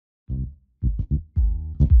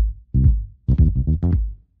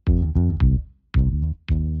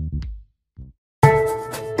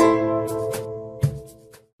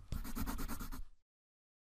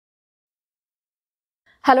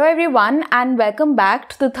Hello everyone and welcome back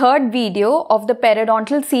to the third video of the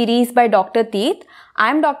periodontal series by Dr. Teeth.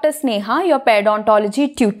 I am Dr. Sneha, your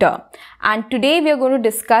periodontology tutor, and today we are going to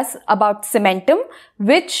discuss about cementum,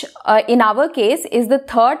 which in our case is the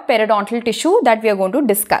third periodontal tissue that we are going to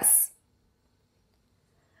discuss.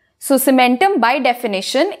 So cementum by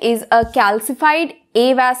definition is a calcified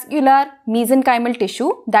avascular mesenchymal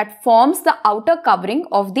tissue that forms the outer covering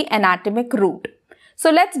of the anatomic root. So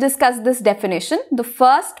let's discuss this definition. The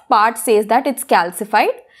first part says that it's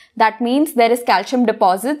calcified. That means there is calcium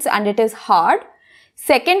deposits and it is hard.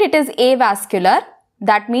 Second, it is avascular.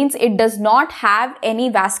 That means it does not have any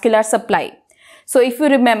vascular supply. So if you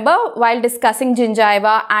remember, while discussing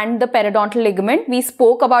gingiva and the periodontal ligament, we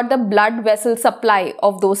spoke about the blood vessel supply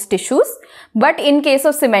of those tissues. But in case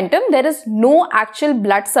of cementum, there is no actual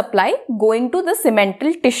blood supply going to the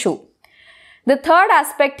cemental tissue. The third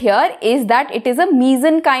aspect here is that it is a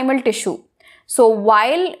mesenchymal tissue. So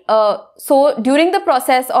during the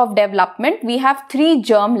process of development, we have three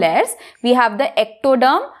germ layers. We have the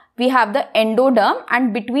ectoderm, we have the endoderm,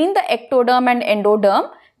 and between the ectoderm and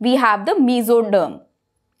endoderm, we have the mesoderm.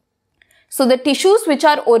 So the tissues which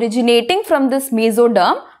are originating from this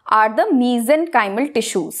mesoderm are the mesenchymal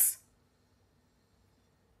tissues.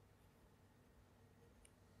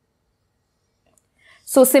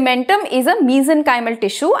 So cementum is a mesenchymal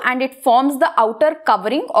tissue and it forms the outer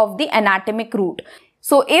covering of the anatomic root.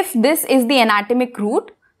 So if this is the anatomic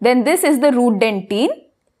root, then this is the root dentine,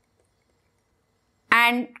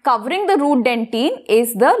 and covering the root dentine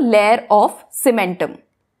is the layer of cementum.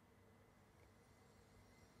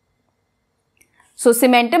 So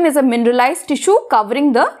cementum is a mineralized tissue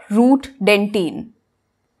covering the root dentine.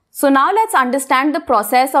 So now let's understand the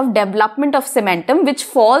process of development of cementum, which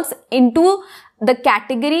falls into the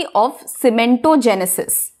category of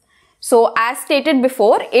cementogenesis. So as stated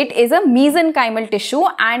before, it is a mesenchymal tissue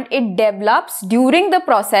and it develops during the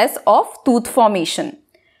process of tooth formation.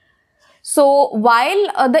 So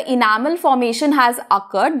while the enamel formation has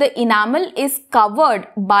occurred, the enamel is covered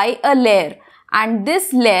by a layer, and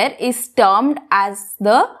this layer is termed as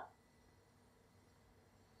the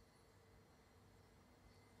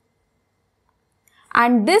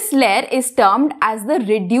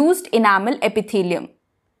reduced enamel epithelium.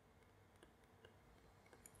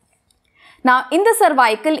 Now, in the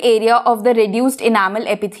cervical area of the reduced enamel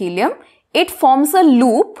epithelium, it forms a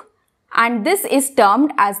loop, and this is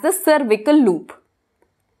termed as the cervical loop.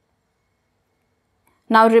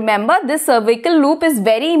 Now remember, this cervical loop is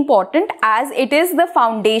very important as it is the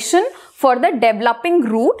foundation for the developing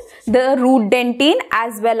root, the root dentine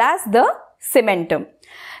as well as the cementum.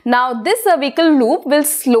 Now this cervical loop will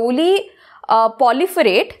slowly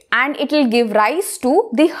proliferate and it will give rise to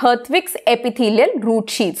the Hertwig's epithelial root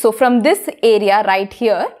sheath. So from this area right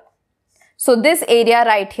here,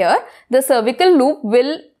 the cervical loop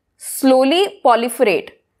will slowly proliferate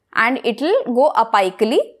and it will go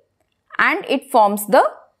apically and it forms the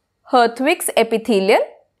Hertwig's epithelial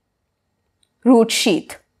root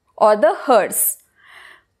sheath or the HERS.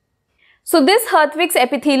 So this Hertwig's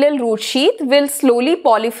epithelial root sheath will slowly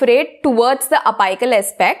proliferate towards the apical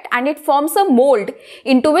aspect and it forms a mold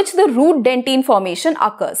into which the root dentine formation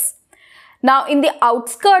occurs. Now in the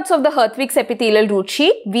outskirts of the Hertwig's epithelial root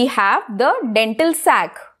sheath, we have the dental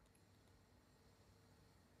sac.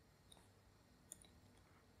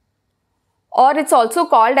 Or it's also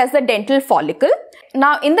called as the dental follicle.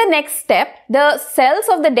 Now in the next step, the cells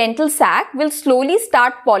of the dental sac will slowly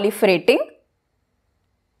start proliferating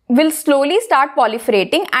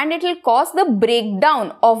and it will cause the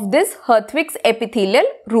breakdown of this Hertwig's epithelial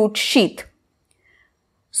root sheath.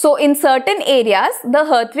 So in certain areas, the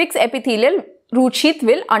Hertwig's epithelial root sheath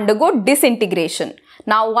will undergo disintegration.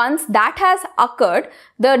 Now once that has occurred,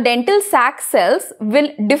 the dental sac cells will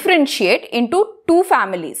differentiate into two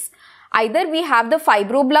families. Either we have the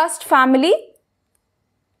fibroblast family,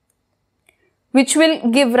 which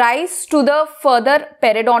will give rise to the further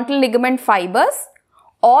periodontal ligament fibers,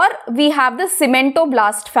 or we have the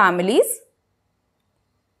cementoblast families,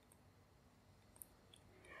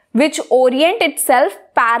 which orient itself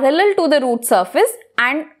parallel to the root surface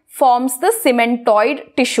and forms the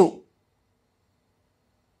cementoid tissue.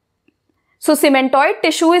 So cementoid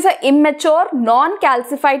tissue is an immature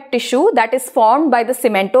non-calcified tissue that is formed by the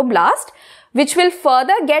cementoblast, which will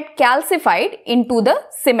further get calcified into the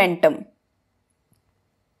cementum.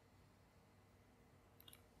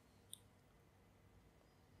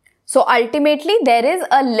 So ultimately there is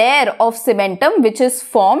a layer of cementum which is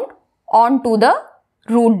formed onto the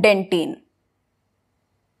root dentine.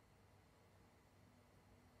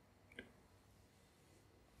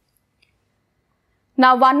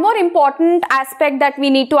 Now, one more important aspect that we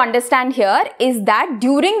need to understand here is that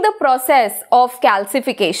during the process of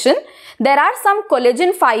calcification, there are some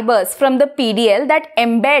collagen fibers from the PDL that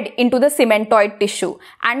embed into the cementoid tissue,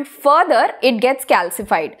 and further it gets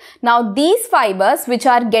calcified. Now, these fibers which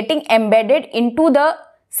are getting embedded into the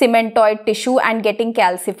cementoid tissue and getting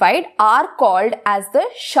calcified are called as the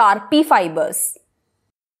Sharpey fibers.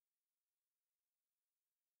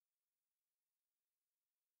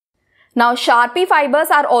 Now, Sharpey fibers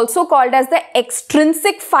are also called as the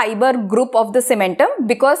extrinsic fiber group of the cementum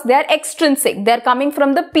because they are extrinsic. They are coming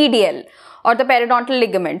from the PDL or the periodontal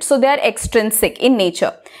ligament. So, they are extrinsic in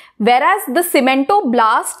nature. Whereas the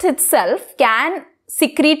cementoblast itself can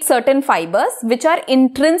secrete certain fibers which are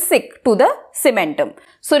intrinsic to the cementum.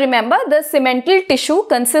 So, remember, the cemental tissue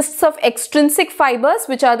consists of extrinsic fibers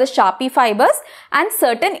which are the Sharpey fibers and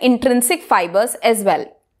certain intrinsic fibers as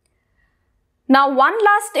well. Now, one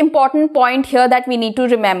last important point here that we need to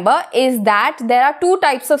remember is that there are two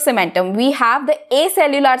types of cementum. We have the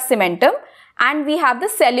acellular cementum and we have the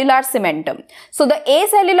cellular cementum. So, the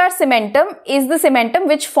acellular cementum is the cementum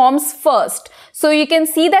which forms first. So, you can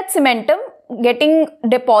see that cementum getting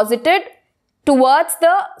deposited towards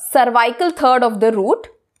the cervical third of the root.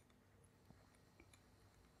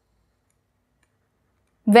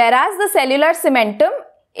 Whereas the cellular cementum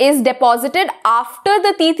is deposited after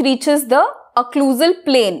the teeth reaches the occlusal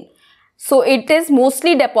plane. So, it is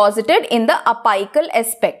mostly deposited in the apical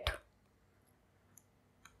aspect.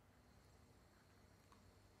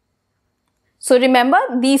 So, remember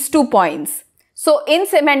these 2 points. So, in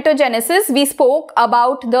cementogenesis, we spoke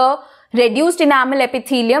about the reduced enamel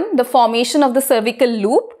epithelium, the formation of the cervical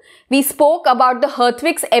loop. We spoke about the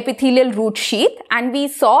Hertwig's epithelial root sheath, and we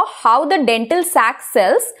saw how the dental sac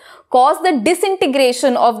cells cause the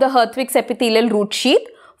disintegration of the Hertwig's epithelial root sheath,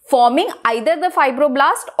 forming either the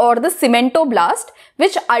fibroblast or the cementoblast,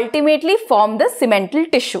 which ultimately form the cemental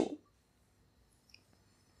tissue.